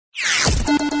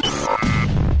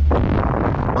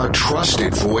the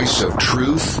trusted voice of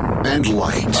truth and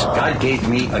light. God gave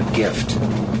me a gift.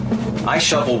 I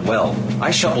shovel well. I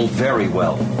shovel very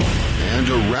well. And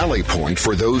a rally point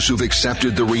for those who've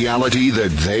accepted the reality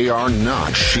that they are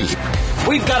not sheep.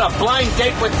 We've got a blind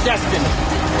date with destiny.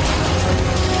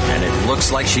 And it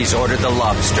looks like she's ordered the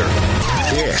lobster.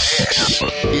 This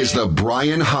is the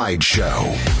Brian Hyde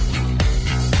Show.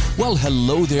 Well,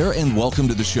 hello there, and welcome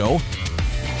to the show.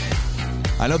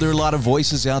 I know there are a lot of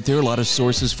voices out there, a lot of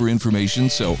sources for information,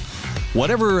 so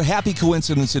whatever happy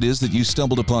coincidence it is that you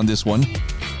stumbled upon this one,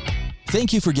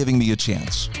 thank you for giving me a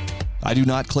chance. I do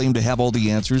not claim to have all the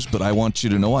answers, but I want you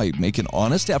to know I make an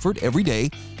honest effort every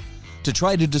day to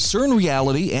try to discern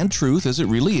reality and truth as it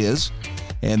really is,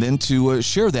 and then to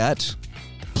share that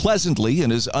pleasantly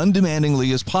and as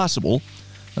undemandingly as possible.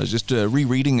 I was just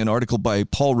rereading an article by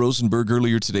Paul Rosenberg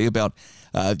earlier today about,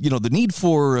 the need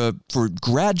for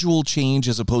gradual change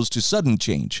as opposed to sudden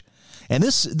change. And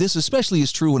this especially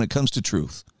is true when it comes to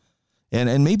truth.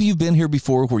 And maybe you've been here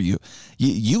before where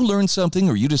you learn something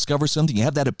or you discover something, you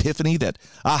have that epiphany, that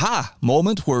aha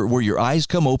moment where your eyes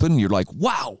come open and you're like,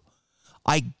 wow,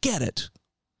 I get it.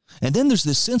 And then there's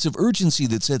this sense of urgency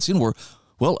that sets in where,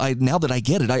 well, now that I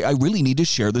get it, I really need to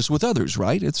share this with others,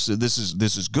 right? This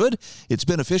is good. It's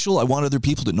beneficial. I want other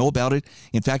people to know about it.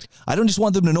 In fact, I don't just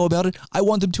want them to know about it. I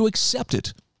want them to accept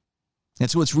it. And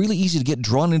so it's really easy to get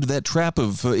drawn into that trap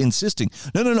of insisting,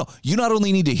 no. You not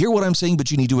only need to hear what I'm saying,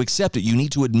 but you need to accept it. You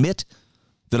need to admit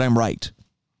that I'm right.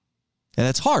 And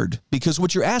that's hard because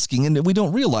what you're asking, and we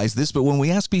don't realize this, but when we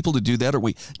ask people to do that or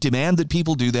we demand that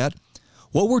people do that,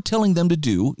 what we're telling them to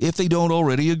do, if they don't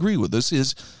already agree with us,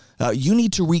 is you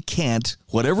need to recant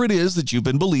whatever it is that you've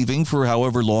been believing for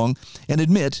however long and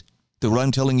admit that what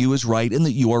I'm telling you is right and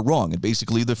that you are wrong. And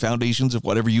basically the foundations of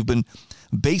whatever you've been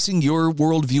basing your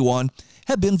worldview on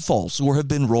have been false or have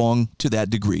been wrong to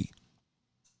that degree.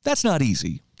 That's not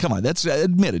easy. Come on, that's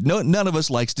admitted. No, none of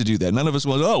us likes to do that. None of us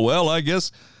wants, oh, well, I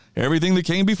guess everything that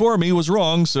came before me was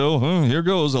wrong, so here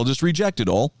goes. I'll just reject it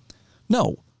all.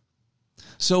 No.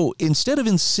 So instead of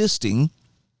insisting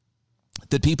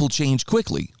that people change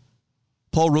quickly,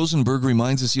 Paul Rosenberg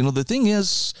reminds us, the thing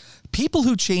is, people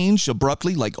who change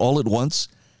abruptly, like all at once,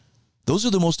 those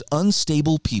are the most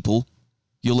unstable people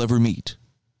you'll ever meet.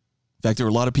 In fact, there are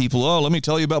a lot of people, let me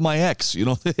tell you about my ex.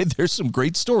 There's some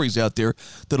great stories out there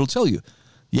that'll tell you,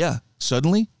 yeah,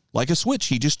 suddenly, like a switch,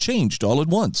 he just changed all at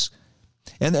once.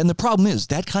 And the problem is,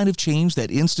 that kind of change, that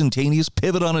instantaneous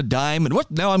pivot on a dime, and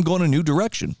now I'm going a new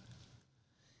direction.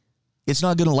 It's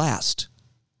not going to last.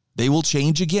 They will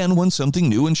change again when something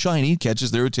new and shiny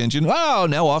catches their attention. Wow,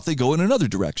 now off they go in another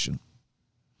direction.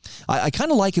 I kind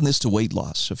of liken this to weight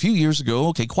loss. Quite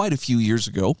a few years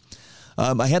ago,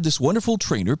 I had this wonderful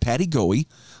trainer, Patty Goey,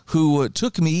 who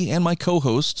took me and my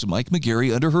co-host, Mike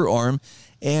McGarry, under her arm,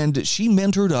 and she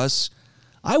mentored us,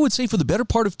 I would say, for the better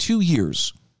part of 2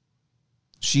 years.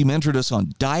 She mentored us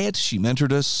on diet. She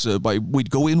mentored us we'd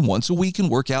go in once a week and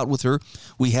work out with her.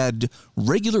 We had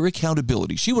regular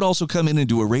accountability. She would also come in and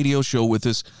do a radio show with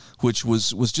us, which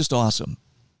was just awesome.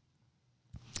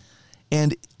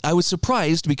 And I was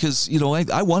surprised because,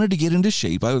 I wanted to get into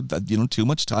shape. Too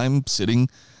much time sitting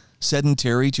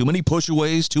sedentary, too many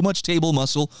push-aways, too much table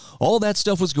muscle. All that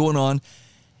stuff was going on.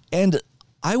 And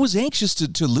I was anxious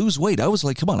to lose weight. I was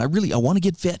like, come on, I want to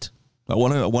get fit. I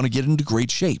want to get into great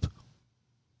shape.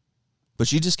 But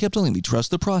she just kept telling me,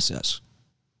 trust the process.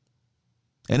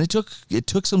 And it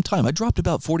took some time. I dropped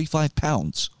about 45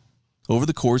 pounds over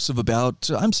the course of about,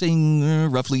 I'm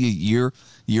saying roughly a year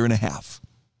and a half.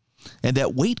 And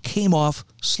that weight came off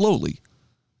slowly.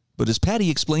 But as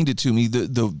Patty explained it to me,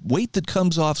 the weight that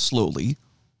comes off slowly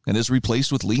and is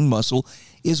replaced with lean muscle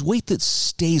is weight that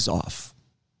stays off.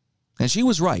 And she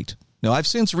was right. Now, I've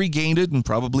since regained it and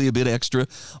probably a bit extra.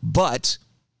 But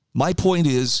my point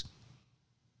is,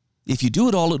 if you do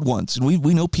it all at once, and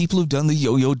we know people who've done the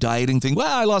yo-yo dieting thing,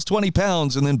 well, I lost 20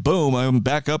 pounds, and then boom, I'm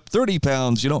back up 30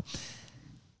 pounds,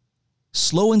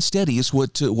 Slow and steady is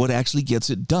what actually gets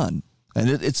it done. And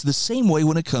it's the same way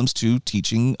when it comes to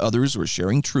teaching others or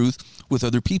sharing truth with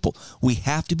other people. We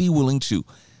have to be willing to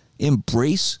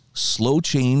embrace slow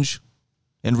change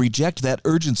and reject that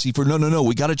urgency for, no,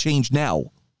 we got to change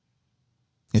now.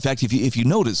 In fact, if you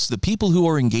notice, the people who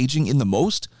are engaging in the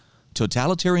most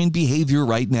totalitarian behavior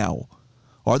right now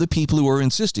are the people who are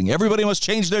insisting everybody must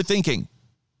change their thinking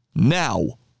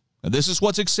now. And this is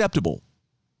what's acceptable.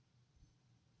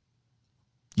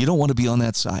 You don't want to be on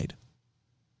that side.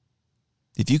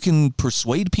 If you can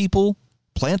persuade people,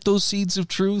 plant those seeds of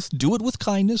truth, do it with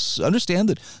kindness. Understand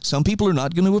that some people are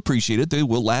not going to appreciate it. They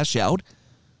will lash out.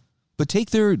 But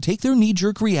take their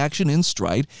knee-jerk reaction in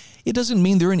stride. It doesn't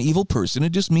mean they're an evil person.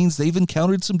 It just means they've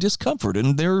encountered some discomfort,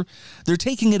 and they're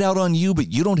taking it out on you,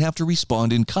 but you don't have to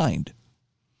respond in kind.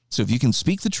 So if you can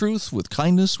speak the truth with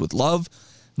kindness, with love,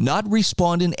 not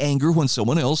respond in anger when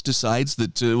someone else decides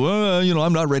that,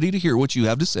 I'm not ready to hear what you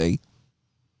have to say,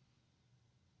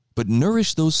 but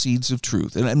nourish those seeds of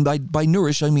truth. And by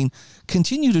nourish, I mean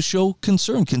continue to show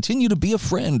concern, continue to be a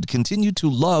friend, continue to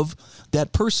love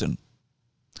that person.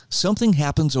 Something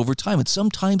happens over time, and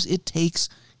sometimes it takes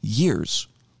years.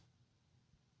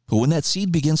 But when that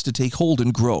seed begins to take hold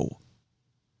and grow,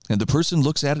 and the person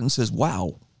looks at it and says,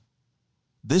 wow,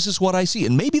 this is what I see.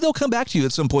 And maybe they'll come back to you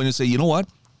at some point and say, you know what?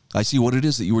 I see what it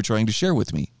is that you were trying to share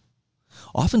with me.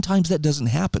 Oftentimes that doesn't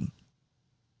happen.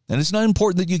 And it's not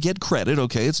important that you get credit,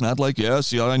 okay? It's not like,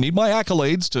 yes, I need my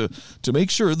accolades to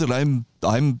make sure that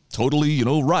I'm totally,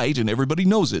 right and everybody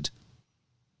knows it.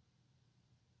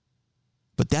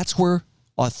 But that's where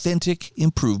authentic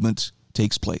improvement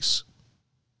takes place.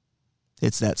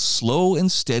 It's that slow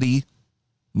and steady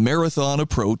marathon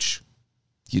approach.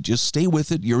 You just stay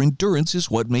with it. Your endurance is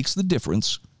what makes the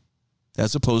difference,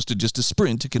 as opposed to just a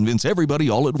sprint to convince everybody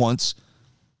all at once.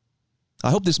 I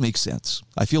hope this makes sense.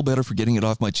 I feel better for getting it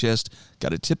off my chest. Got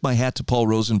to tip my hat to Paul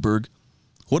Rosenberg.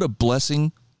 What a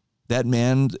blessing that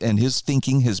man and his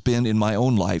thinking has been in my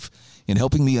own life in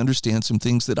helping me understand some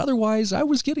things that otherwise I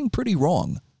was getting pretty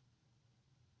wrong.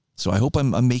 So I hope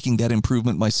I'm making that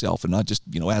improvement myself and not just,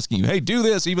 asking you, hey, do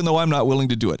this, even though I'm not willing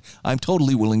to do it. I'm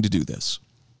totally willing to do this.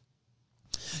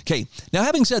 Okay, now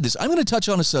having said this, I'm going to touch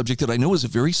on a subject that I know is a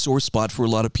very sore spot for a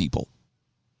lot of people.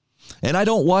 And I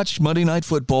don't watch Monday Night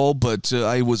Football, but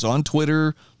I was on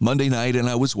Twitter Monday night, and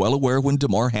I was well aware when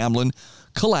Damar Hamlin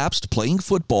collapsed playing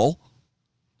football.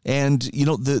 And,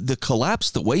 the collapse,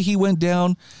 the way he went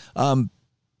down,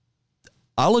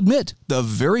 I'll admit, the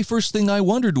very first thing I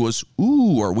wondered was,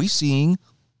 are we seeing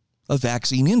a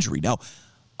vaccine injury? Now,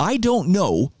 I don't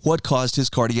know what caused his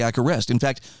cardiac arrest. In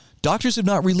fact, doctors have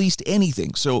not released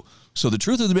anything. So the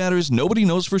truth of the matter is nobody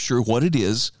knows for sure what it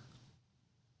is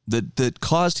that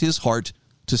caused his heart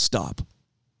to stop.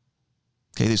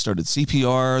 Okay, they started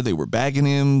CPR. They were bagging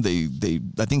him. They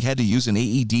I think, had to use an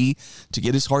AED to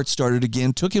get his heart started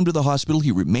again. Took him to the hospital.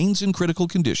 He remains in critical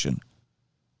condition.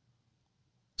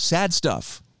 Sad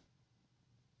stuff.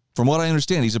 From what I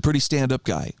understand, he's a pretty stand-up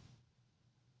guy.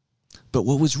 But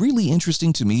what was really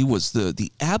interesting to me was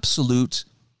the absolute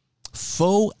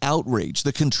faux outrage,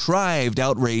 the contrived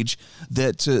outrage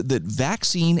that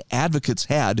vaccine advocates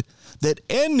had, that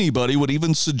anybody would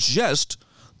even suggest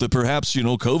that perhaps,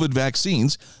 COVID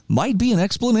vaccines might be an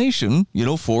explanation,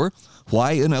 for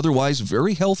why an otherwise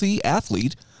very healthy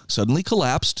athlete suddenly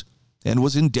collapsed and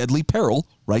was in deadly peril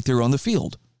right there on the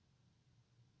field.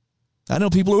 I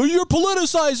know people are, you're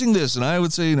politicizing this, and I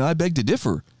would say, I beg to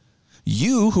differ.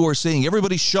 You who are saying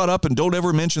everybody shut up and don't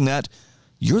ever mention that,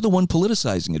 you're the one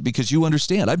politicizing it because you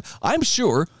understand. I'm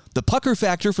sure the pucker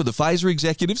factor for the Pfizer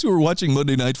executives who were watching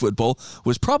Monday Night Football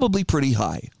was probably pretty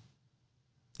high.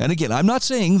 And again, I'm not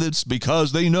saying that's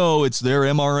because they know it's their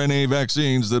mRNA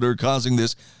vaccines that are causing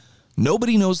this.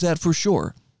 Nobody knows that for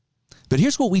sure. But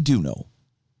here's what we do know.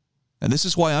 And this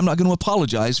is why I'm not going to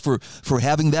apologize for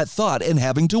having that thought and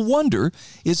having to wonder,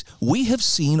 is we have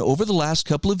seen over the last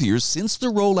couple of years since the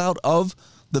rollout of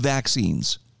the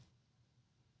vaccines,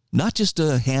 not just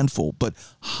a handful, but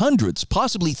hundreds,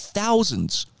 possibly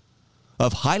thousands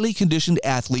of highly conditioned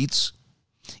athletes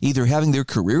either having their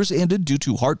careers ended due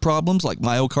to heart problems like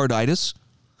myocarditis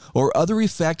or other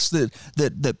effects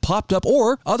that popped up,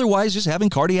 or otherwise just having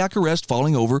cardiac arrest,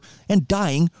 falling over, and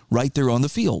dying right there on the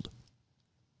field.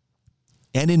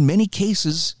 And in many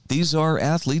cases, these are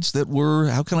athletes that were,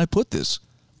 how can I put this,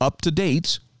 up to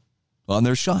date on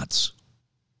their shots.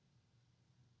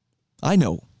 I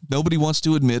know. Nobody wants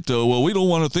to admit, we don't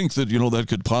want to think that, that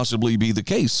could possibly be the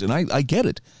case. And I get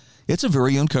it. It's a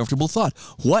very uncomfortable thought.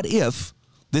 What if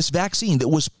this vaccine that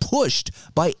was pushed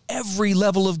by every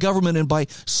level of government and by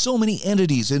so many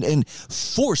entities and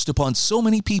forced upon so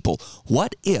many people,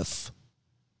 what if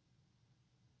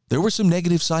there were some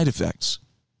negative side effects?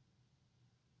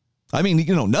 I mean,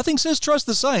 nothing says trust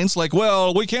the science like,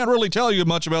 well, we can't really tell you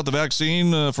much about the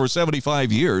vaccine for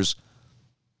 75 years.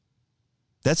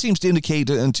 That seems to indicate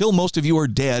until most of you are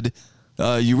dead,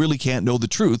 you really can't know the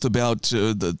truth about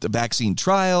the vaccine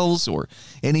trials or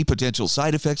any potential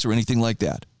side effects or anything like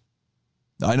that.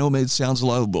 I know it sounds a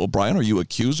lot, well, Brian, are you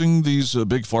accusing these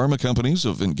big pharma companies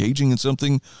of engaging in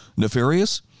something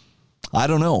nefarious? I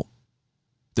don't know.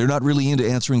 They're not really into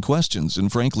answering questions, and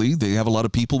frankly, they have a lot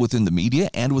of people within the media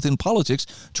and within politics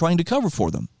trying to cover for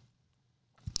them.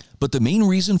 But the main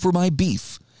reason for my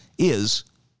beef is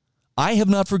I have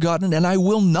not forgotten, and I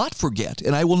will not forget,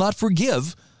 and I will not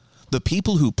forgive the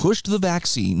people who pushed the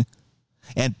vaccine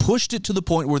and pushed it to the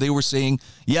point where they were saying,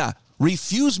 yeah,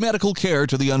 refuse medical care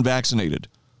to the unvaccinated.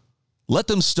 Let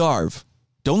them starve.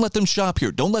 Don't let them shop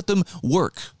here. Don't let them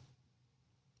work.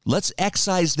 Let's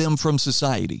excise them from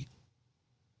society.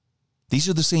 These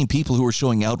are the same people who are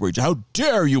showing outrage. How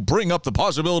dare you bring up the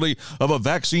possibility of a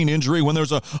vaccine injury when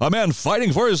there's a man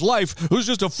fighting for his life who's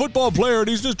just a football player and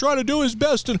he's just trying to do his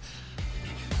best. And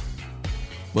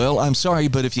well, I'm sorry,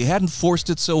 but if you hadn't forced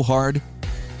it so hard,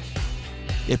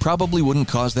 it probably wouldn't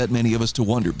cause that many of us to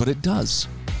wonder, but it does.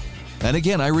 And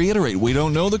again, I reiterate, we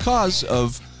don't know the cause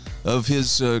of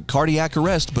his cardiac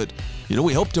arrest, but,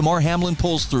 we hope Damar Hamlin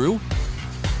pulls through.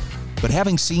 But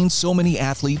having seen so many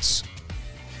athletes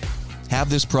have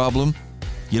this problem,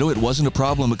 it wasn't a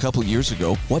problem a couple years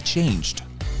ago. What changed?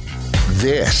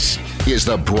 This is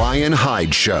the Brian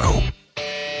Hyde Show.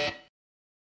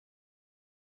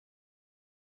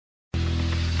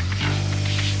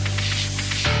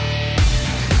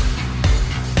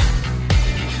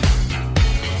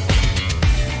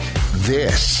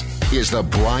 This is the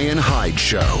Brian Hyde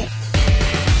Show.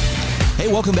 Hey,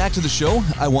 welcome back to the show.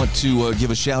 I want to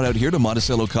give a shout out here to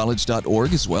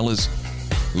MonticelloCollege.org as well as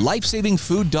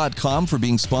LifesavingFood.com for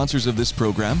being sponsors of this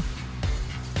program.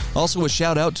 Also a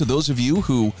shout out to those of you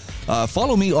who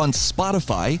follow me on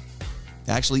Spotify,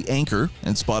 actually Anchor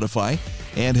and Spotify,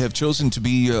 and have chosen to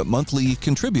be monthly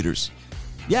contributors.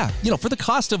 Yeah, for the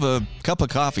cost of a cup of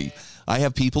coffee. I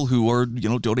have people who are,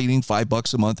 donating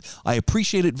 $5 a month. I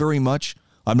appreciate it very much.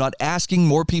 I'm not asking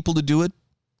more people to do it,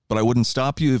 but I wouldn't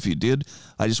stop you if you did.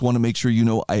 I just want to make sure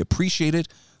I appreciate it.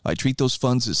 I treat those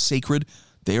funds as sacred.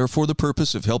 They are for the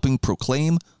purpose of helping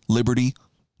proclaim liberty.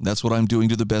 That's what I'm doing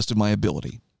to the best of my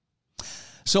ability.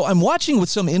 So I'm watching with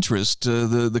some interest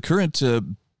the current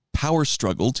power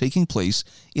struggle taking place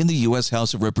in the U.S.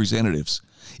 House of Representatives.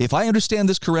 If I understand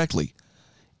this correctly,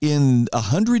 in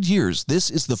 100 years, this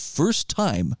is the first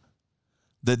time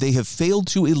that they have failed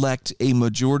to elect a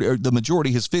majority, or the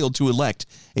majority has failed to elect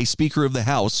a Speaker of the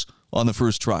House on the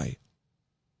first try.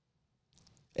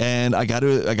 And I got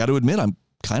to admit, I'm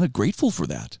kind of grateful for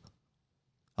that.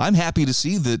 I'm happy to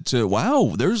see that,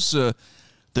 wow, there's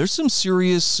some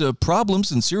serious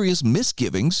problems and serious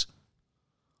misgivings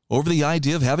over the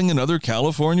idea of having another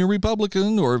California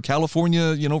Republican or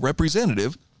California,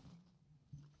 representative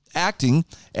acting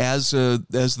as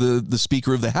the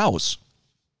Speaker of the House.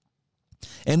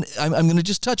 And I'm going to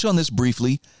just touch on this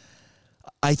briefly.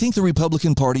 I think the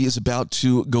Republican Party is about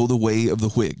to go the way of the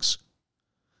Whigs.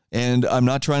 And I'm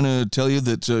not trying to tell you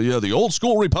that, the old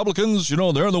school Republicans,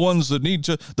 they're the ones that need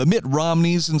to, the Mitt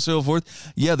Romneys and so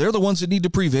forth. Yeah, they're the ones that need to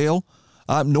prevail.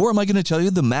 Nor am I going to tell you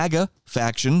the MAGA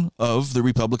faction of the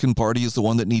Republican Party is the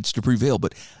one that needs to prevail.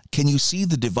 But can you see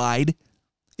the divide?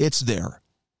 It's there.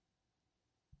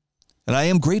 And I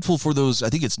am grateful for those, I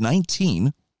think it's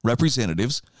 19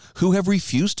 representatives who have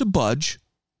refused to budge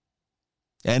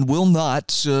and will not,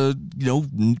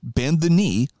 bend the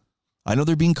knee. I know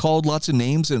they're being called lots of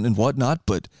names and whatnot,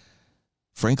 but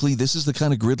frankly, this is the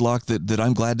kind of gridlock that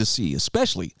I'm glad to see,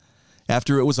 especially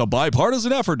after it was a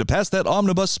bipartisan effort to pass that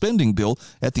omnibus spending bill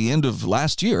at the end of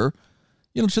last year,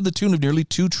 to the tune of nearly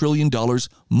 $2 trillion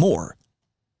more.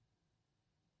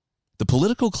 The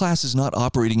political class is not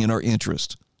operating in our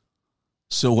interest.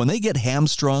 So when they get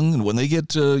hamstrung and when they get,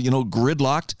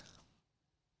 gridlocked,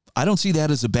 I don't see that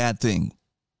as a bad thing.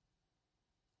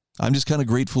 I'm just kind of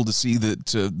grateful to see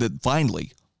that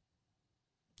finally,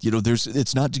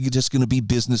 it's not just going to be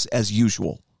business as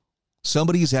usual.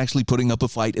 Somebody is actually putting up a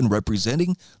fight and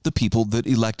representing the people that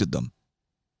elected them.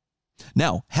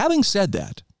 Now, having said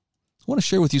that, I want to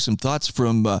share with you some thoughts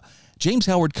from James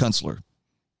Howard Kunstler.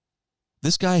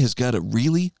 This guy has got a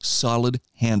really solid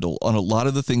handle on a lot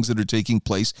of the things that are taking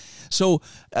place. So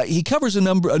he covers a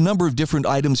number of different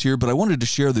items here, but I wanted to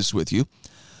share this with you.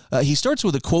 He starts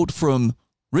with a quote from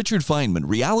Richard Feynman: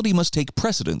 "Reality must take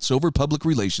precedence over public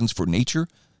relations, for nature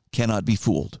cannot be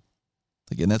fooled."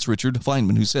 Again, that's Richard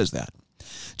Feynman who says that.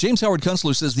 James Howard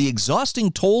Kunstler says, "The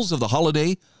exhausting toils of the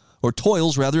holiday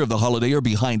are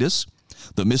behind us.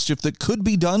 The mischief that could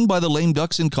be done by the lame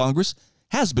ducks in Congress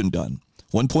has been done.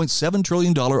 $1.7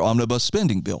 trillion omnibus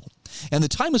spending bill. And the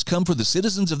time has come for the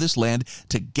citizens of this land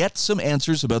to get some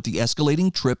answers about the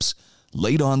escalating trips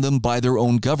laid on them by their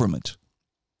own government."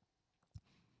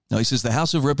 Now, he says the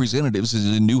House of Representatives is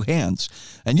in new hands,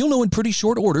 and you'll know in pretty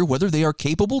short order whether they are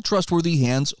capable, trustworthy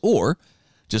hands or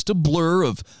just a blur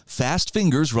of fast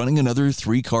fingers running another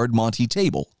 3-card Monte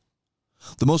table.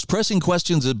 The most pressing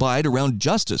questions abide around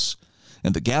justice,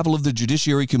 and the gavel of the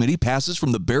Judiciary Committee passes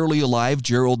from the barely alive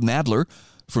Gerald Nadler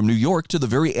from New York to the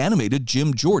very animated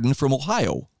Jim Jordan from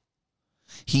Ohio.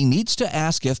 He needs to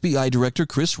ask FBI Director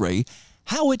Chris Wray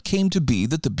how it came to be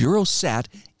that the Bureau sat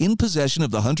in possession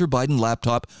of the Hunter Biden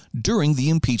laptop during the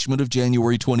impeachment of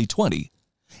January 2020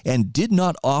 and did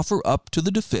not offer up to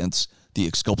the defense the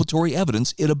exculpatory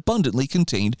evidence it abundantly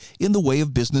contained in the way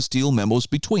of business deal memos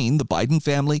between the Biden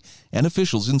family and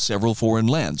officials in several foreign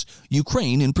lands,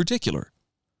 Ukraine in particular.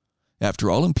 After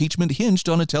all, impeachment hinged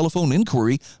on a telephone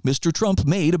inquiry Mr. Trump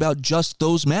made about just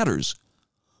those matters.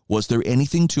 Was there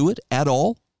anything to it at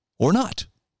all or not?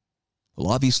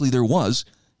 Well, obviously there was,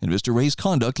 and Mr. Wray's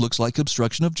conduct looks like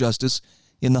obstruction of justice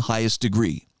in the highest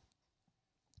degree.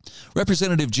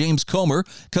 Representative James Comer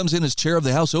comes in as chair of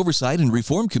the House Oversight and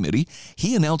Reform Committee.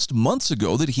 He announced months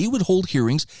ago that he would hold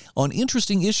hearings on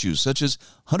interesting issues such as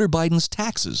Hunter Biden's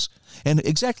taxes and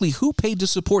exactly who paid to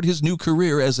support his new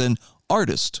career as an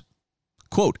artist.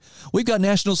 Quote, "We've got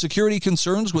national security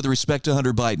concerns with respect to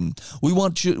Hunter Biden. We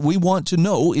want to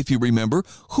know, if you remember,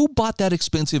 who bought that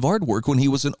expensive artwork when he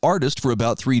was an artist for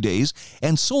about 3 days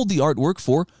and sold the artwork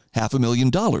for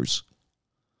 $500,000.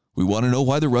 We want to know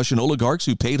why the Russian oligarchs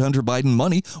who paid Hunter Biden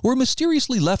money were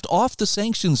mysteriously left off the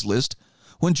sanctions list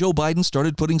when Joe Biden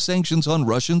started putting sanctions on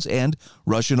Russians and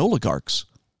Russian oligarchs.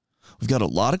 We've got a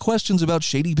lot of questions about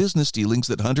shady business dealings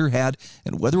that Hunter had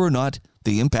and whether or not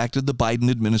they impacted the Biden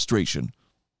administration."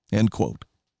 End quote.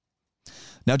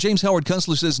 Now, James Howard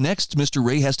Kunstler says next, Mr.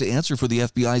 Wray has to answer for the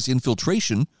FBI's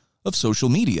infiltration of social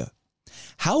media.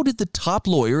 How did the top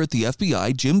lawyer at the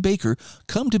FBI, Jim Baker,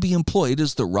 come to be employed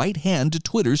as the right hand to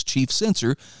Twitter's chief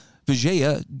censor,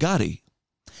 Vijaya Gadde?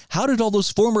 How did all those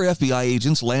former FBI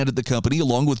agents land at the company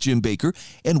along with Jim Baker,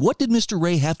 and what did Mr.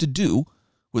 Wray have to do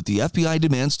with the FBI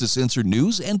demands to censor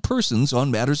news and persons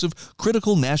on matters of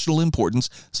critical national importance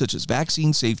such as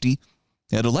vaccine safety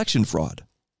and election fraud?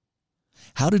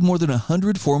 How did more than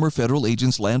 100 former federal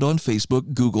agents land on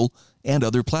Facebook, Google, and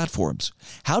other platforms?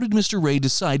 How did Mr. Wray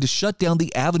decide to shut down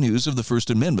the avenues of the First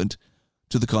Amendment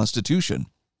to the Constitution?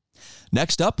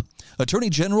 Next up, Attorney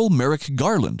General Merrick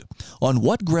Garland. On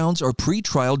what grounds are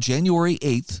pre-trial January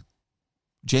 6th,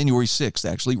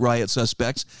 riot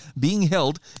suspects being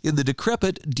held in the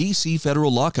decrepit D.C.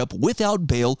 federal lockup without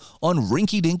bail on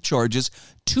rinky-dink charges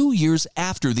 2 years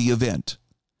after the event?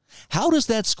 How does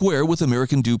that square with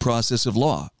American due process of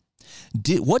law?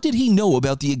 What did he know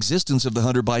about the existence of the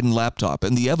Hunter Biden laptop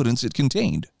and the evidence it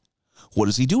contained? What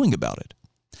is he doing about it?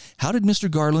 How did Mr.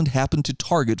 Garland happen to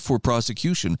target for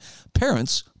prosecution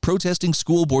parents protesting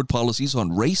school board policies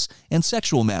on race and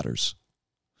sexual matters?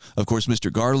 Of course,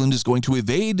 Mr. Garland is going to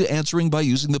evade answering by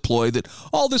using the ploy that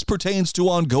all this pertains to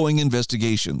ongoing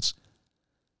investigations.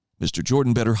 Mr.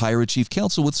 Jordan better hire a chief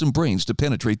counsel with some brains to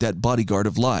penetrate that bodyguard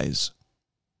of lies.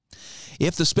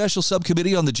 If the special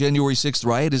subcommittee on the January 6th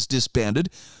riot is disbanded,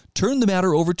 turn the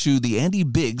matter over to the Andy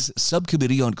Biggs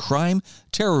Subcommittee on Crime,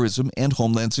 Terrorism, and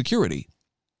Homeland Security.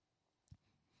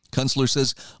 Kunstler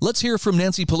says, let's hear from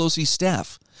Nancy Pelosi's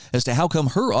staff as to how come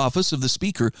her office of the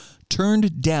Speaker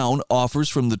turned down offers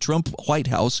from the Trump White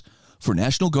House for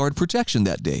National Guard protection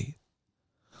that day.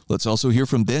 Let's also hear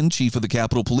from then Chief of the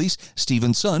Capitol Police,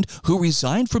 Stephen Sund, who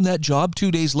resigned from that job 2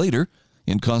 days later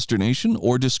in consternation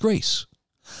or disgrace.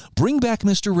 Bring back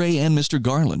Mr. Wray and Mr.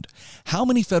 Garland. How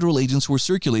many federal agents were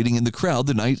circulating in the crowd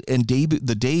the night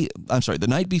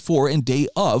before and day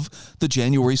of the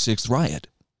January 6th riot?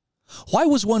 Why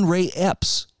was one Ray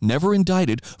Epps never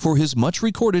indicted for his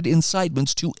much-recorded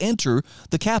incitements to enter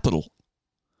the Capitol?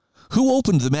 Who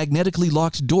opened the magnetically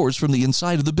locked doors from the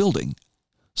inside of the building?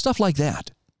 Stuff like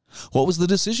that. What was the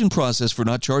decision process for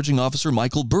not charging Officer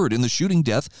Michael Byrd in the shooting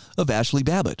death of Ashley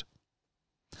Babbitt?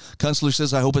 Kunstler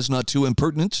says, I hope it's not too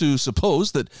impertinent to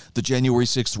suppose that the January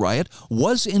 6th riot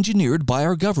was engineered by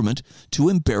our government to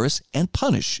embarrass and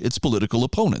punish its political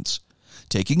opponents,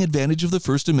 taking advantage of the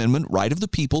First Amendment right of the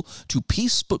people to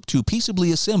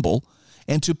peaceably assemble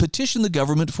and to petition the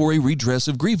government for a redress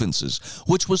of grievances,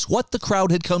 which was what the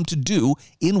crowd had come to do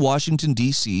in Washington,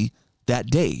 D.C. that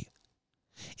day.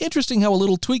 Interesting how a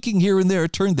little tweaking here and there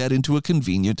turned that into a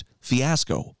convenient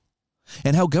fiasco,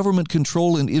 and how government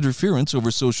control and interference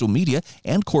over social media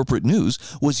and corporate news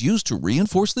was used to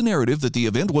reinforce the narrative that the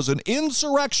event was an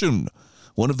insurrection,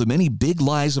 one of the many big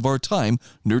lies of our time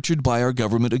nurtured by our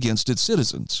government against its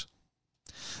citizens.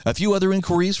 A few other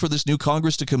inquiries for this new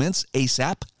Congress to commence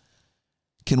ASAP.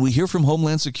 Can we hear from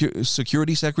Homeland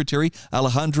Security Secretary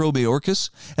Alejandro Mayorkas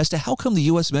as to how come the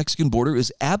U.S.-Mexican border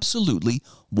is absolutely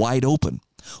wide open?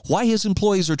 Why his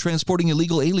employees are transporting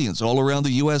illegal aliens all around the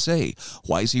USA?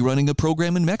 Why is he running a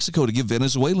program in Mexico to give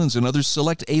Venezuelans and other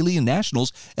select alien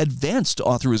nationals advanced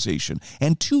authorization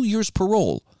and 2 years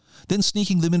parole? then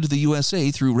sneaking them into the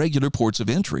USA through regular ports of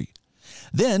entry.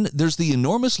 Then there's the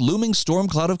enormous looming storm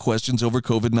cloud of questions over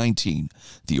COVID-19,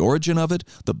 the origin of it,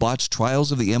 the botched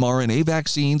trials of the mRNA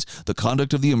vaccines, the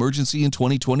conduct of the emergency in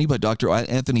 2020 by Dr.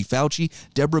 Anthony Fauci,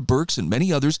 Deborah Birx, and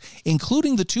many others,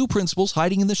 including the two principals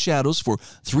hiding in the shadows for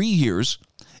 3 years,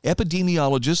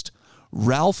 epidemiologist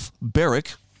Ralph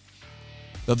Baric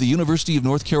of the University of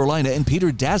North Carolina and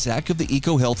Peter Daszak of the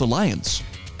EcoHealth Alliance.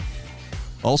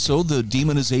 Also, the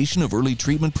demonization of early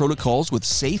treatment protocols with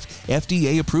safe,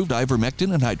 FDA-approved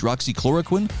ivermectin and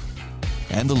hydroxychloroquine,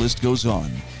 and the list goes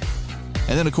on.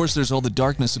 And then, of course, there's all the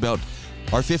darkness about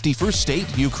our 51st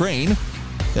state, Ukraine,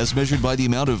 as measured by the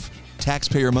amount of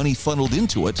taxpayer money funneled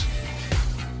into it.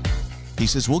 He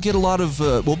says we'll be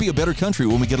a better country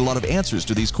when we get a lot of answers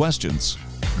to these questions.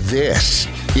 This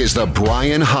is the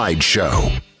Brian Hyde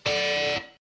Show.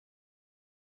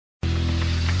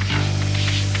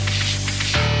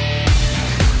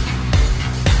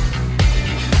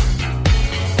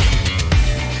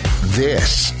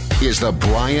 This is the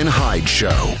Brian Hyde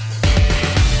Show.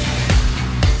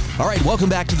 All right, welcome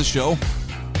back to the show.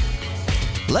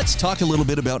 Let's talk a little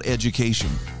bit about education.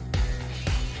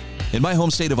 In my home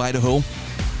state of Idaho,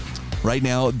 right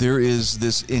now, there is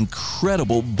this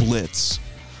incredible blitz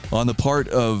on the part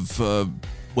of,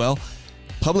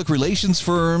 public relations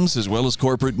firms as well as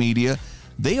corporate media.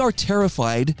 They are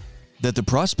terrified that the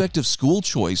prospect of school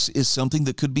choice is something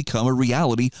that could become a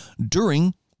reality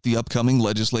during the upcoming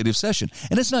legislative session.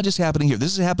 And it's not just happening here.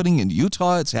 This is happening in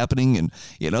Utah. It's happening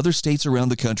in other states around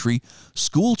the country.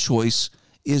 School choice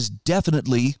is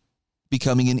definitely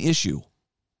becoming an issue.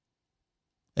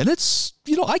 And it's,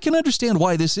 I can understand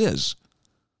why this is.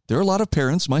 There are a lot of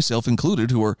parents, myself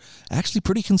included, who are actually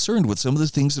pretty concerned with some of the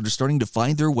things that are starting to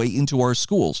find their way into our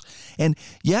schools. And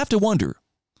you have to wonder,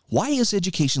 why is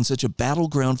education such a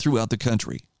battleground throughout the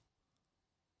country?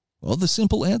 Well, the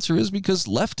simple answer is because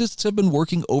leftists have been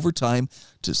working overtime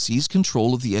to seize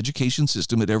control of the education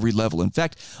system at every level. In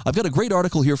fact, I've got a great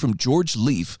article here from George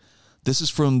Leaf. This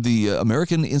is from the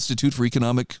American Institute for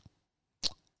Economic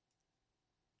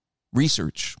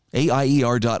Research,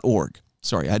 AIER.org.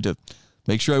 Sorry, I had to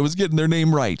make sure I was getting their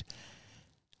name right.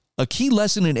 A key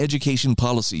lesson in education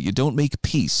policy: you don't make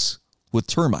peace with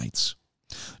termites.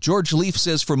 George Leaf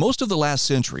says for most of the last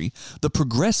century, the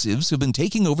progressives have been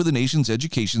taking over the nation's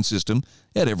education system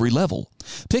at every level.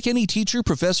 Pick any teacher,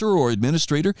 professor, or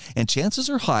administrator, and chances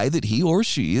are high that he or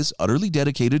she is utterly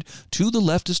dedicated to the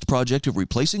leftist project of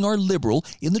replacing our liberal,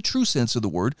 in the true sense of the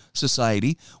word,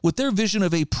 society with their vision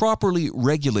of a properly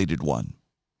regulated one.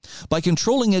 By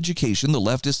controlling education, the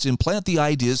leftists implant the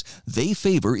ideas they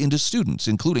favor into students,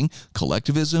 including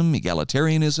collectivism,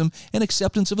 egalitarianism, and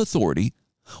acceptance of authority,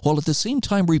 while at the same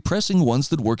time repressing ones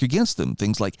that work against them,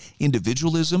 things like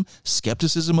individualism,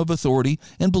 skepticism of authority,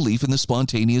 and belief in the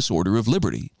spontaneous order of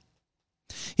liberty.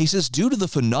 He says due to the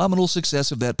phenomenal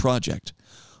success of that project,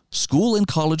 school and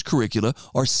college curricula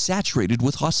are saturated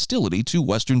with hostility to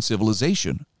Western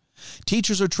civilization.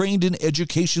 Teachers are trained in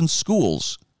education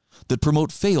schools that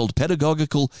promote failed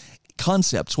pedagogical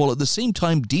concepts while at the same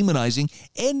time demonizing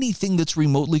anything that's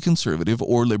remotely conservative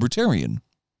or libertarian.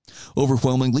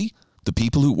 Overwhelmingly, the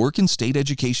people who work in state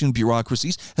education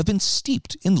bureaucracies have been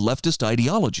steeped in leftist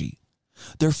ideology.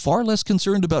 They're far less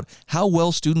concerned about how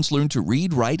well students learn to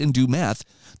read, write, and do math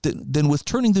than with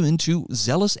turning them into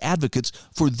zealous advocates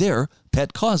for their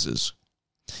pet causes.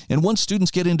 And once students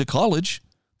get into college,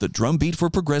 the drumbeat for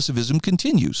progressivism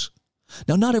continues.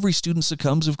 Now, not every student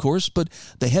succumbs, of course, but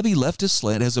the heavy leftist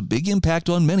slant has a big impact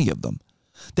on many of them.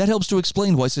 That helps to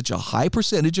explain why such a high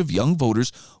percentage of young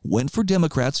voters went for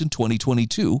Democrats in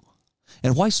 2022,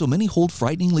 and why so many hold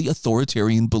frighteningly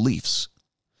authoritarian beliefs.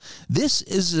 This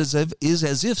is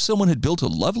as if someone had built a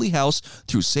lovely house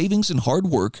through savings and hard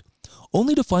work,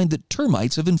 only to find that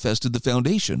termites have infested the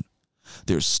foundation.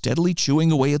 They're steadily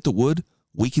chewing away at the wood,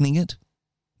 weakening it.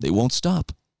 They won't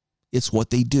stop. It's what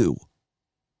they do.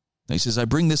 Now, he says, I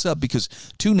bring this up because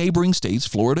two neighboring states,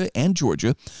 Florida and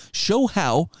Georgia, show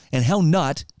how and how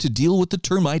not to deal with the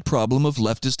termite problem of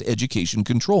leftist education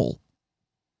control.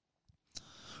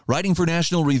 Writing for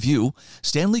National Review,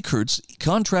 Stanley Kurtz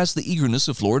contrasts the eagerness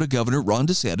of Florida Governor Ron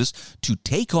DeSantis to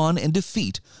take on and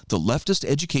defeat the leftist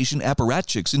education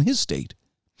apparatchiks in his state,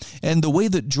 and the way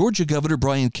that Georgia Governor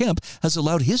Brian Kemp has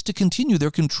allowed his to continue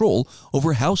their control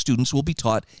over how students will be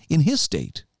taught in his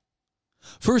state.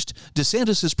 First,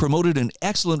 DeSantis has promoted an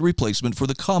excellent replacement for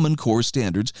the Common Core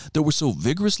standards that were so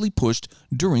vigorously pushed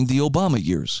during the Obama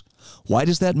years. Why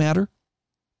does that matter?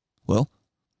 Well,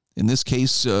 In this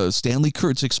case, Stanley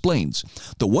Kurtz explains,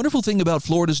 the wonderful thing about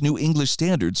Florida's new English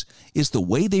standards is the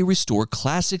way they restore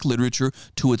classic literature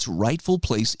to its rightful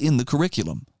place in the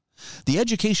curriculum. The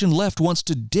education left wants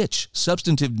to ditch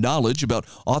substantive knowledge about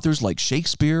authors like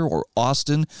Shakespeare or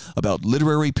Austen, about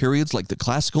literary periods like the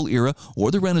classical era or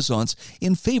the Renaissance,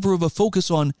 in favor of a focus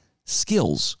on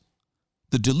skills.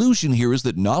 The delusion here is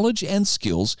that knowledge and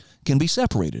skills can be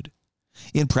separated.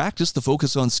 In practice, the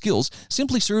focus on skills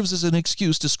simply serves as an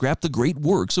excuse to scrap the great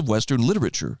works of Western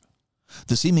literature.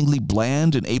 The seemingly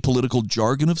bland and apolitical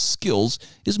jargon of skills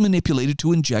is manipulated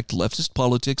to inject leftist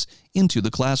politics into the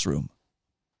classroom.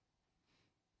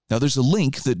 Now, there's a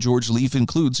link that George Leaf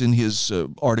includes in his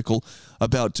article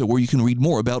about where you can read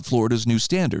more about Florida's new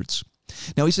standards.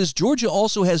 Now, he says Georgia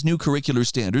also has new curricular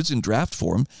standards in draft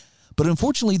form, but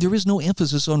unfortunately there is no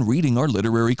emphasis on reading our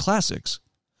literary classics.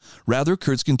 Rather,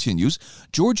 Kurtz continues,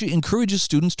 Georgia encourages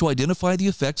students to identify the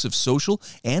effects of social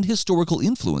and historical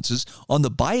influences on the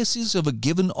biases of a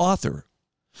given author.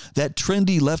 That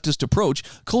trendy leftist approach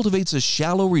cultivates a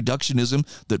shallow reductionism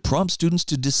that prompts students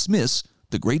to dismiss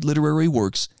the great literary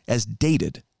works as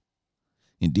dated.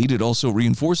 Indeed, it also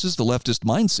reinforces the leftist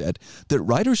mindset that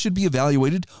writers should be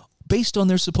evaluated based on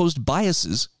their supposed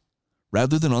biases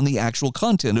rather than on the actual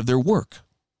content of their work.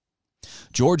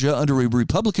 Georgia, under a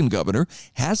Republican governor,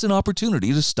 has an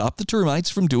opportunity to stop the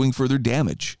termites from doing further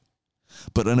damage,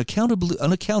 but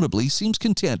unaccountably seems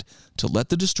content to let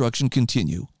the destruction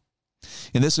continue.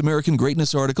 In this American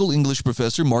Greatness article, English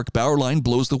professor Mark Bauerlein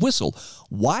blows the whistle.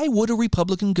 Why would a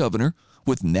Republican governor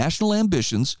with national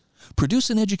ambitions produce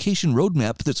an education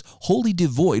roadmap that's wholly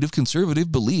devoid of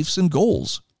conservative beliefs and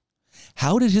goals?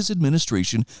 How did his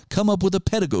administration come up with a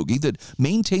pedagogy that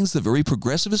maintains the very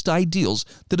progressivist ideals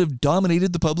that have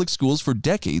dominated the public schools for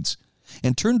decades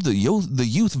and turned the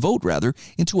youth vote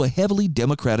into a heavily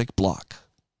Democratic bloc?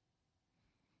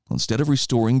 Instead of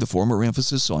restoring the former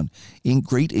emphasis on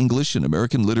great English and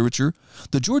American literature,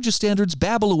 the Georgia standards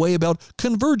babble away about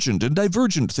convergent and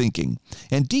divergent thinking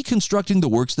and deconstructing the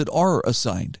works that are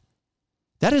assigned.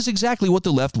 That is exactly what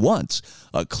the left wants,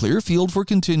 a clear field for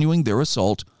continuing their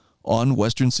assault on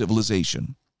Western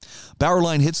civilization.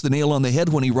 Bauerlein hits the nail on the head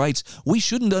when he writes, we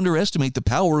shouldn't underestimate the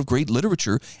power of great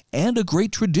literature and a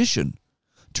great tradition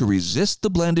to resist the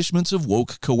blandishments of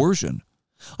woke coercion.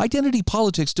 Identity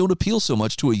politics don't appeal so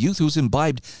much to a youth who's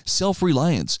imbibed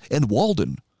self-reliance and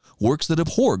Walden, works that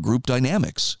abhor group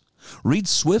dynamics. Read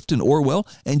Swift and Orwell,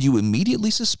 and you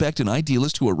immediately suspect an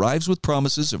idealist who arrives with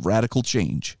promises of radical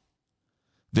change.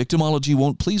 Victimology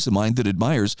won't please the mind that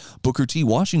admires Booker T.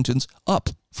 Washington's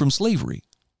Up from Slavery.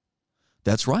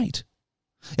 That's right.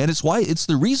 And it's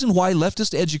the reason why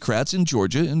leftist educrats in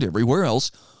Georgia and everywhere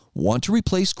else want to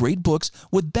replace great books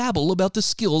with babble about the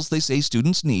skills they say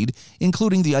students need,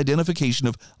 including the identification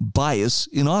of bias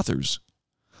in authors.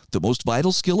 The most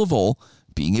vital skill of all,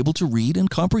 being able to read and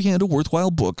comprehend a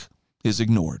worthwhile book, is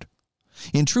ignored.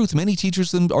 In truth, many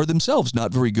teachers are themselves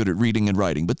not very good at reading and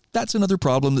writing, but that's another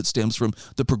problem that stems from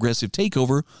the progressive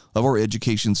takeover of our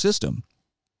education system.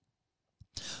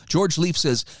 George Leaf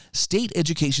says state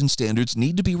education standards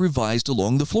need to be revised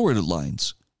along the Florida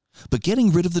lines. But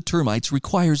getting rid of the termites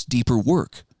requires deeper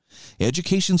work.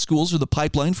 Education schools are the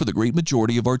pipeline for the great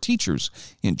majority of our teachers.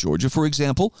 In Georgia, for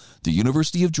example, the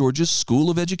University of Georgia's School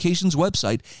of Education's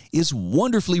website is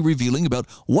wonderfully revealing about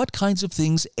what kinds of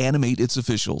things animate its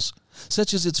officials,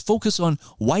 such as its focus on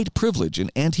white privilege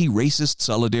and anti-racist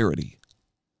solidarity.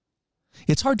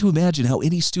 It's hard to imagine how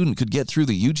any student could get through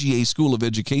the UGA School of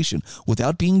Education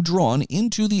without being drawn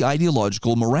into the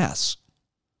ideological morass.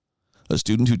 A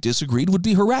student who disagreed would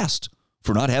be harassed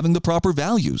for not having the proper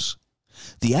values.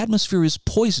 The atmosphere is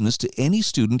poisonous to any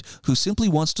student who simply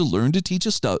wants to learn to teach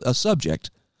a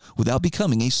subject without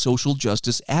becoming a social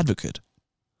justice advocate.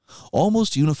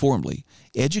 Almost uniformly,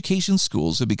 education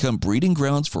schools have become breeding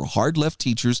grounds for hard-left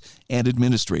teachers and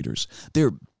administrators.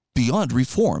 They're beyond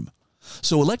reform.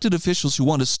 So elected officials who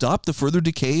want to stop the further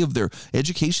decay of their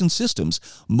education systems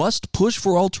must push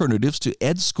for alternatives to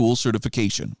ed school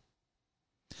certification.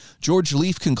 George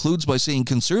Leaf concludes by saying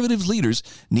conservative leaders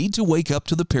need to wake up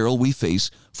to the peril we face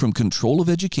from control of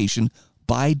education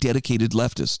by dedicated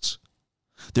leftists.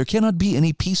 There cannot be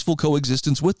any peaceful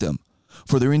coexistence with them,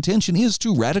 for their intention is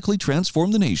to radically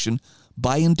transform the nation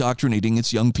by indoctrinating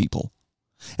its young people.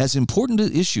 As important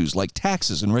issues like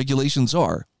taxes and regulations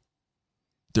are,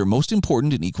 their most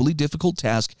important and equally difficult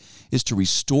task is to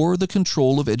restore the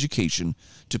control of education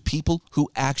to people who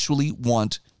actually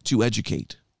want to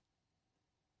educate.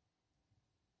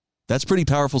 That's pretty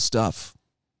powerful stuff.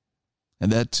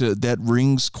 And that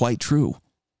rings quite true.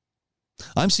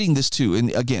 I'm seeing this too,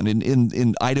 and again,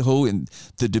 in Idaho, in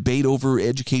the debate over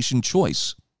education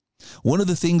choice. One of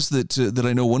the things that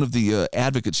I know, one of the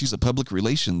advocates, she's a public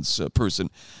relations person.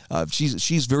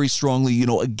 She's very strongly,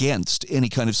 against any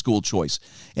kind of school choice,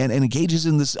 and engages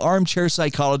in this armchair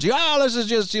psychology. This is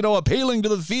just, appealing to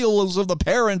the feels of the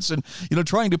parents, and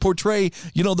trying to portray,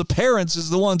 the parents as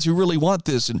the ones who really want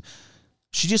this, and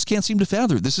she just can't seem to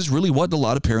fathom this is really what a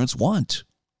lot of parents want.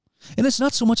 And it's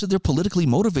not so much that they're politically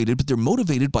motivated, but they're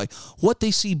motivated by what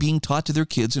they see being taught to their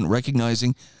kids and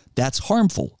recognizing that's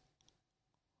harmful.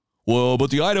 Well, but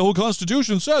the Idaho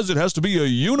Constitution says it has to be a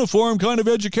uniform kind of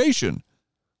education.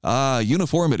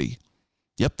 Uniformity.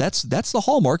 Yep, that's the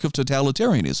hallmark of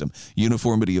totalitarianism.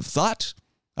 Uniformity of thought.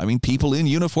 I mean, people in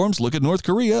uniforms, look at North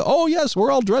Korea. Oh, yes,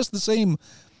 we're all dressed the same.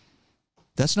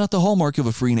 That's not the hallmark of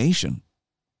a free nation.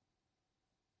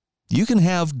 You can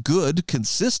have good,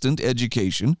 consistent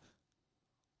education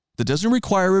that doesn't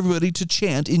require everybody to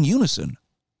chant in unison.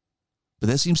 But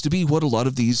that seems to be what a lot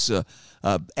of these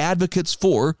advocates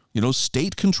for,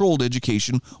 state-controlled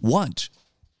education want.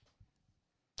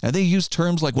 And they use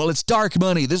terms like, well, it's dark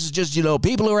money. This is just,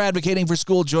 people who are advocating for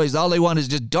school choice, all they want is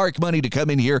just dark money to come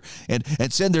in here and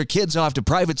send their kids off to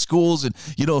private schools, and,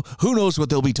 who knows what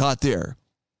they'll be taught there.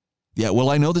 Yeah, well,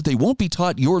 I know that they won't be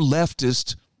taught your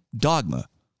leftist dogma.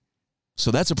 So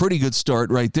that's a pretty good start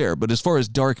right there. But as far as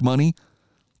dark money,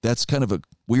 that's kind of a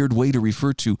weird way to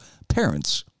refer to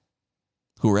parents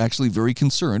who are actually very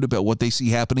concerned about what they see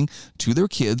happening to their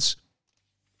kids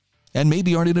and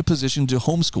maybe aren't in a position to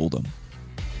homeschool them.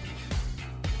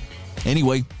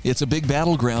 Anyway, it's a big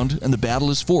battleground, and the battle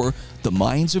is for the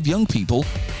minds of young people.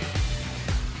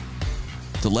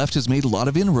 The left has made a lot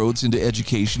of inroads into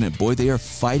education, and boy, they are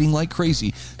fighting like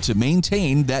crazy to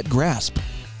maintain that grasp.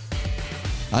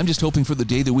 I'm just hoping for the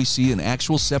day that we see an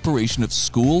actual separation of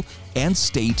school and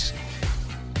state,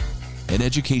 and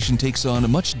education takes on a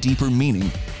much deeper meaning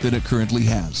than it currently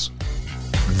has.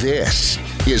 This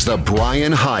is The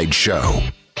Brian Hyde Show.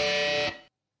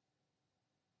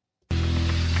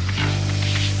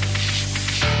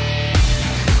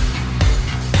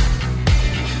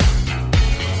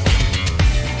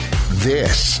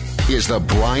 This is The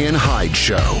Brian Hyde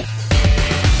Show.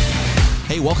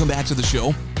 Hey, welcome back to the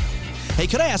show. Hey,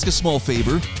 could I ask a small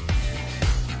favor?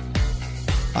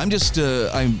 I'm going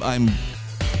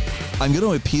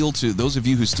to appeal to those of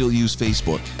you who still use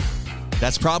Facebook.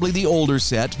 That's probably the older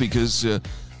set because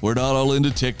we're not all into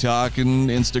TikTok and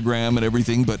Instagram and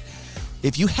everything. But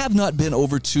if you have not been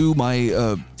over to my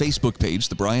Facebook page,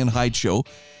 The Brian Hyde Show,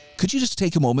 could you just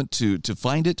take a moment to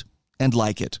find it and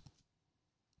like it?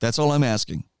 That's all I'm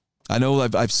asking. I know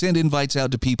I've sent invites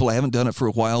out to people. I haven't done it for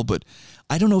a while, but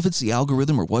I don't know if it's the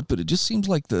algorithm or what, but it just seems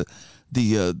like the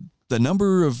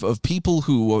number of people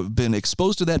who have been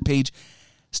exposed to that page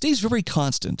stays very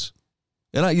constant.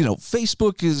 And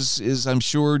Facebook is I'm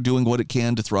sure doing what it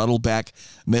can to throttle back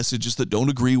messages that don't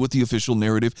agree with the official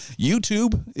narrative.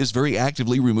 YouTube is very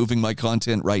actively removing my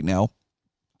content right now.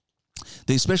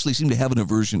 They especially seem to have an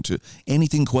aversion to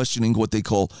anything questioning what they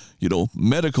call,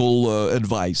 medical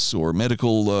advice or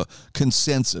medical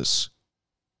consensus.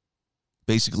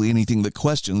 Basically anything that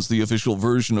questions the official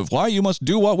version of why you must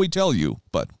do what we tell you.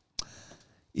 But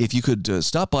if you could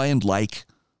stop by and like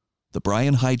the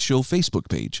Brian Hyde Show Facebook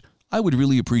page, I would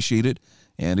really appreciate it.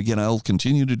 And again, I'll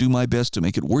continue to do my best to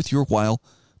make it worth your while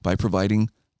by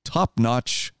providing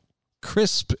top-notch,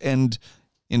 crisp, and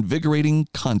invigorating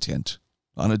content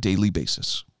on a daily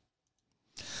basis.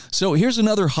 So here's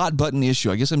another hot button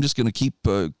issue. I guess I'm just going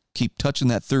to keep touching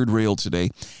that third rail today.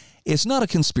 It's not a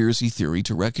conspiracy theory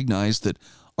to recognize that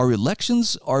our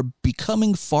elections are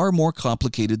becoming far more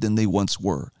complicated than they once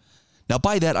were. Now,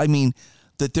 by that, I mean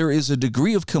that there is a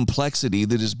degree of complexity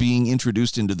that is being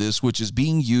introduced into this, which is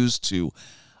being used to,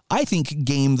 I think,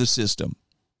 game the system.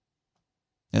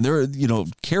 And there are,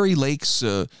 Kari Lake's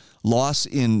loss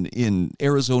in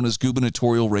Arizona's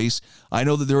gubernatorial race. I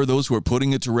know that there are those who are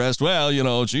putting it to rest. Well,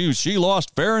 she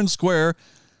lost fair and square.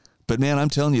 But man, I'm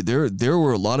telling you, there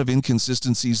were a lot of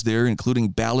inconsistencies there, including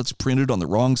ballots printed on the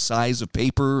wrong size of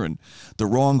paper and the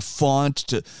wrong font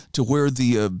to where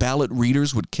the ballot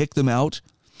readers would kick them out.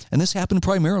 And this happened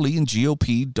primarily in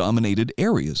GOP-dominated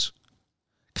areas.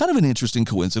 Kind of an interesting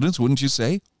coincidence, wouldn't you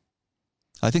say?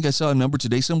 I think I saw a number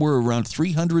today, somewhere around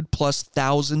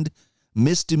 300,000+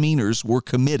 misdemeanors were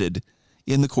committed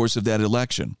in the course of that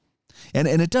election. And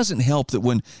it doesn't help that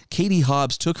when Katie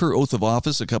Hobbs took her oath of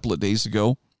office a couple of days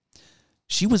ago,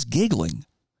 she was giggling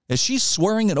as she's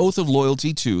swearing an oath of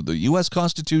loyalty to the U.S.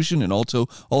 Constitution and also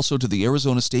to the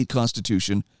Arizona State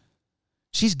Constitution.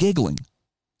 She's giggling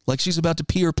like she's about to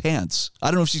pee her pants. I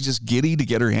don't know if she's just giddy to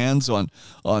get her hands on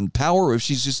power, or if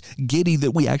she's just giddy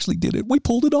that we actually did it. We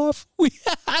pulled it off.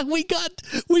 We got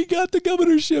the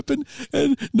governorship, and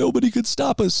nobody could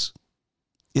stop us.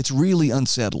 It's really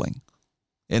unsettling,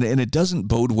 and it doesn't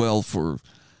bode well for,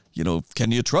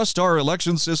 can you trust our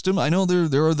election system? I know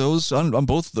there are those on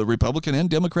both the Republican and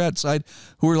Democrat side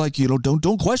who are like,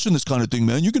 don't question this kind of thing,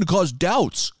 man. You're going to cause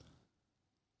doubts.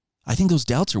 I think those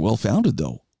doubts are well founded,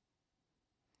 though.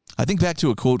 I think back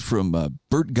to a quote from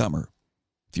Burt Gummer.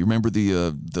 If you remember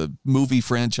the movie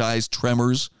franchise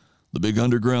Tremors, the big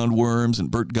underground worms,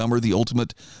 and Burt Gummer, the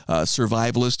ultimate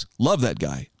survivalist. Love that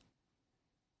guy.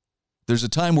 There's a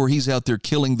time where he's out there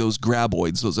killing those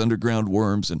graboids, those underground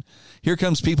worms, and here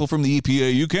comes people from the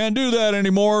EPA. You can't do that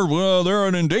anymore. Well, they're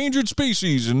an endangered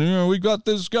species, and we've got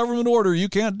this government order. You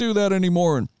can't do that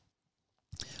anymore. And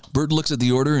Burt looks at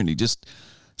the order, and he just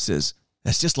says,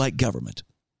 that's just like government.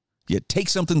 You take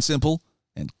something simple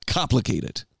and complicate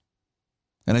it.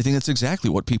 And I think that's exactly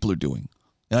what people are doing.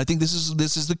 And I think this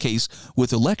is the case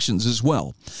with elections as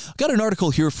well. I've got an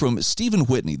article here from Stephen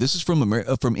Whitney. This is from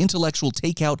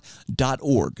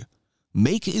intellectualtakeout.org.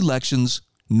 Make elections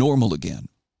normal again.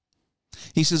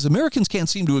 He says, Americans can't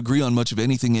seem to agree on much of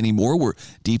anything anymore. We're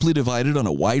deeply divided on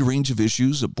a wide range of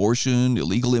issues: abortion,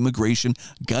 illegal immigration,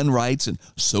 gun rights, and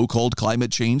so-called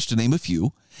climate change, to name a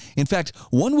few. In fact,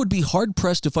 one would be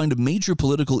hard-pressed to find a major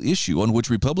political issue on which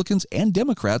Republicans and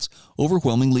Democrats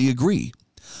overwhelmingly agree.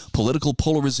 Political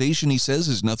polarization, he says,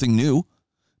 is nothing new.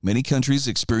 Many countries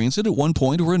experience it at one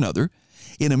point or another.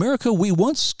 In America, we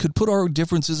once could put our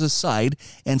differences aside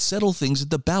and settle things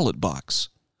at the ballot box.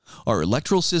 Our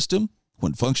electoral system,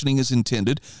 when functioning as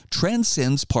intended,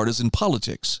 transcends partisan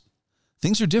politics.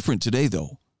 Things are different today,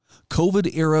 though.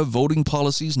 COVID-era voting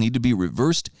policies need to be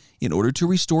reversed in order to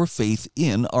restore faith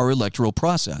in our electoral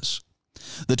process.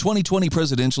 The 2020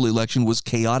 presidential election was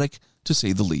chaotic, to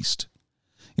say the least.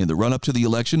 In the run-up to the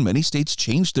election, many states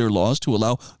changed their laws to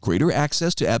allow greater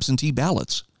access to absentee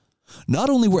ballots. Not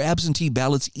only were absentee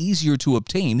ballots easier to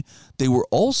obtain, they were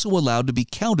also allowed to be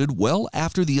counted well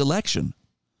after the election.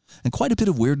 And quite a bit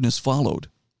of weirdness followed.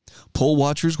 Poll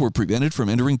watchers were prevented from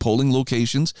entering polling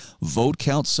locations. Vote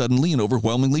counts suddenly and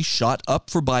overwhelmingly shot up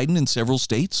for Biden in several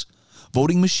states.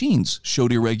 Voting machines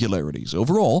showed irregularities.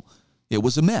 Overall, it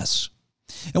was a mess.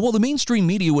 And while the mainstream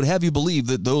media would have you believe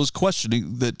that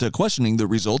questioning the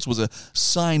results was a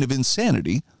sign of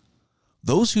insanity,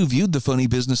 those who viewed the funny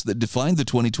business that defined the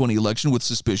 2020 election with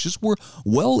suspicion were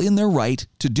well in their right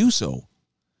to do so.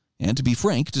 And to be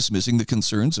frank, dismissing the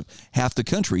concerns of half the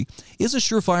country is a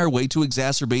surefire way to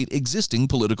exacerbate existing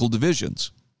political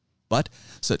divisions. But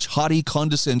such haughty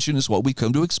condescension is what we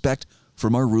come to expect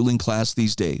from our ruling class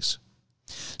these days.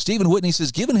 Stephen Whitney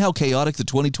says, given how chaotic the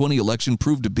 2020 election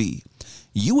proved to be,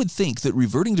 you would think that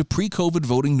reverting to pre-COVID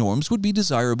voting norms would be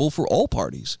desirable for all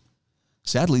parties.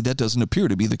 Sadly, that doesn't appear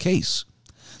to be the case.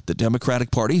 The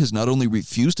Democratic Party has not only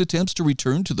refused attempts to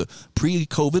return to the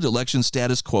pre-COVID election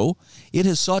status quo, it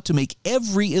has sought to make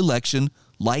every election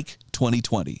like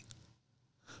 2020.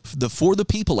 The For the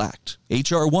People Act,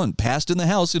 H.R. 1, passed in the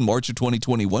House in March of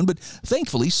 2021, but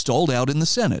thankfully stalled out in the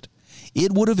Senate.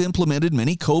 It would have implemented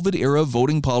many COVID-era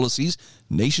voting policies,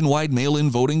 nationwide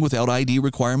mail-in voting without ID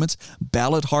requirements,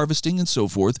 ballot harvesting, and so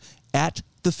forth, at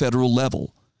the federal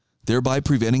level, thereby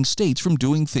preventing states from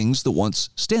doing things the once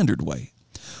standard way.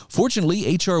 Fortunately,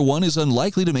 H.R. 1 is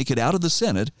unlikely to make it out of the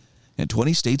Senate, and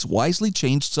 20 states wisely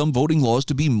changed some voting laws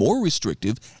to be more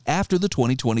restrictive after the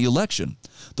 2020 election,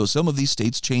 though some of these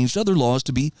states changed other laws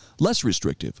to be less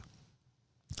restrictive.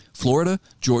 Florida,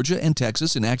 Georgia, and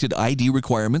Texas enacted ID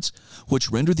requirements, which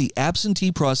render the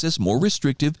absentee process more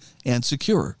restrictive and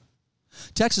secure.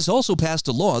 Texas also passed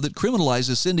a law that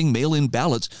criminalizes sending mail-in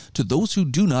ballots to those who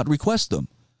do not request them.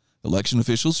 Election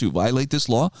officials who violate this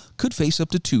law could face up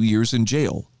to 2 years in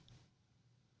jail.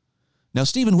 Now,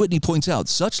 Stephen Whitney points out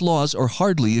such laws are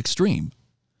hardly extreme.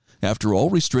 After all,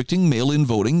 restricting mail-in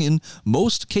voting in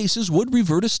most cases would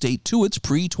revert a state to its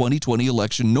pre-2020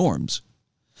 election norms.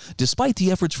 Despite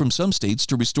the efforts from some states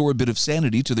to restore a bit of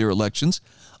sanity to their elections,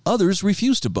 others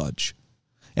refuse to budge.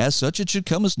 As such, it should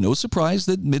come as no surprise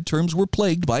that midterms were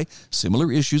plagued by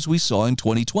similar issues we saw in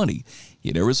 2020.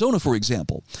 In Arizona, for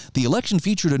example, the election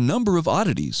featured a number of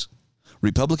oddities.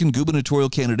 Republican gubernatorial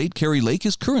candidate Kari Lake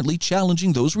is currently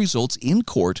challenging those results in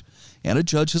court, and a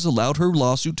judge has allowed her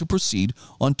lawsuit to proceed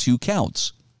on 2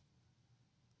 counts.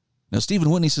 Now, Stephen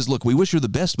Whitney says, look, we wish her the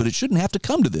best, but it shouldn't have to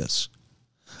come to this.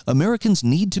 Americans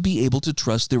need to be able to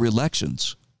trust their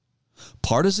elections.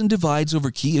 Partisan divides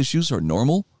over key issues are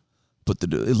normal, but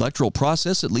the electoral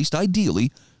process, at least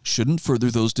ideally, shouldn't further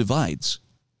those divides.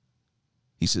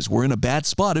 He says, we're in a bad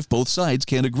spot if both sides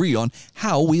can't agree on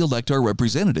how we elect our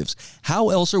representatives. How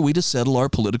else are we to settle our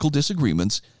political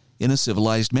disagreements in a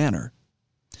civilized manner?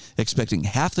 Expecting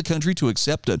half the country to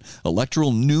accept an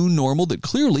electoral new normal that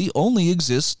clearly only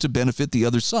exists to benefit the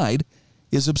other side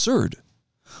is absurd.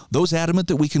 Those adamant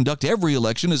that we conduct every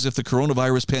election as if the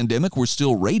coronavirus pandemic were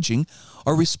still raging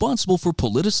are responsible for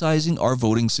politicizing our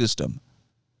voting system.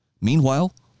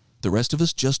 Meanwhile, the rest of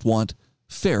us just want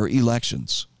fair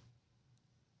elections.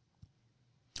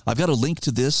 I've got a link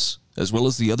to this, as well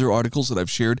as the other articles that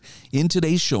I've shared in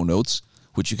today's show notes,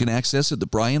 which you can access at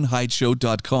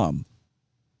thebrianhydeshow.com.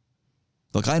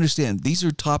 Look, I understand these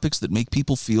are topics that make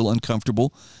people feel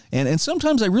uncomfortable, and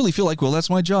sometimes I really feel like, well, that's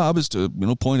my job, is to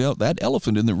point out that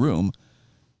elephant in the room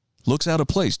looks out of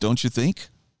place, don't you think?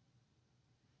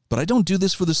 But I don't do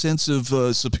this for the sense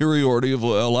of superiority of,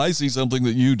 well, I see something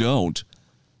that you don't.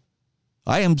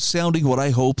 I am sounding what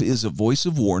I hope is a voice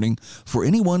of warning for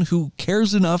anyone who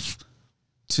cares enough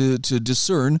to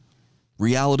discern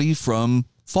reality from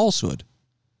falsehood.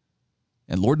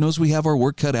 And Lord knows we have our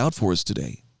work cut out for us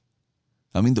today.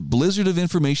 I mean, the blizzard of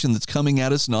information that's coming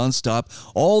at us nonstop,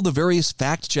 all the various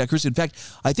fact checkers. In fact,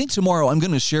 I think tomorrow I'm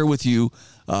going to share with you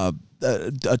a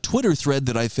Twitter thread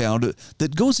that I found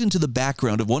that goes into the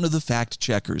background of one of the fact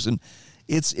checkers. And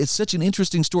it's such an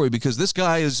interesting story because this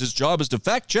guy, his job is to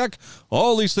fact check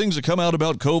all these things that come out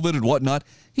about COVID and whatnot.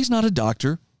 He's not a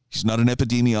doctor. He's not an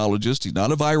epidemiologist. He's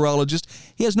not a virologist.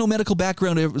 He has no medical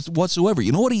background whatsoever.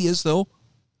 You know what he is, though?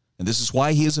 And this is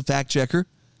why he is a fact checker.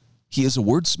 He is a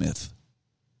wordsmith.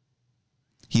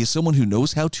 He is someone who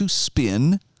knows how to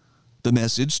spin the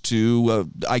message to,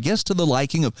 I guess, to the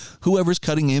liking of whoever's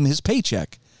cutting him his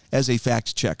paycheck as a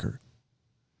fact checker.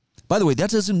 By the way, that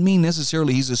doesn't mean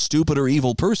necessarily he's a stupid or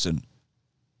evil person.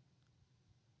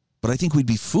 But I think we'd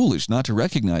be foolish not to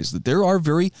recognize that there are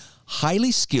very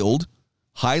highly skilled,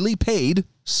 highly paid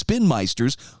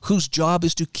spinmeisters whose job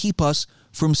is to keep us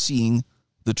from seeing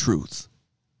the truth.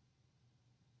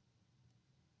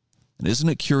 And isn't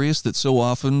it curious that so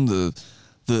often the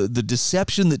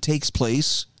deception that takes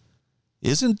place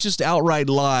isn't just outright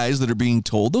lies that are being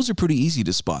told? Those are pretty easy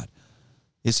to spot.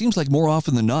 It seems like more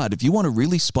often than not, if you want to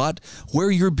really spot where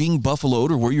you're being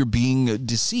buffaloed or where you're being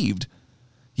deceived,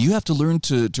 you have to learn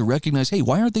to recognize, hey,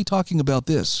 why aren't they talking about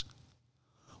this?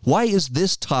 Why is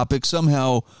this topic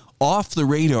somehow off the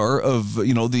radar of,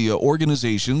 the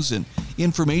organizations and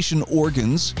information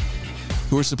organs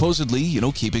who are supposedly,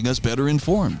 keeping us better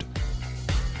informed,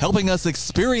 helping us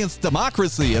experience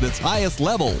democracy at its highest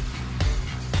level?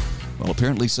 Well,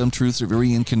 apparently some truths are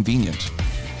very inconvenient.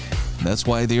 That's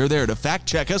why they are there, to fact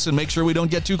check us and make sure we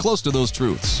don't get too close to those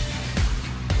truths.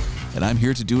 And I'm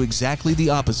here to do exactly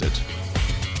the opposite,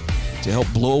 to help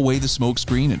blow away the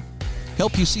smokescreen and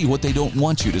help you see what they don't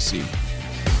want you to see.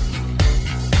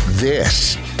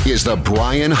 This is The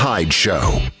Brian Hyde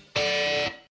Show.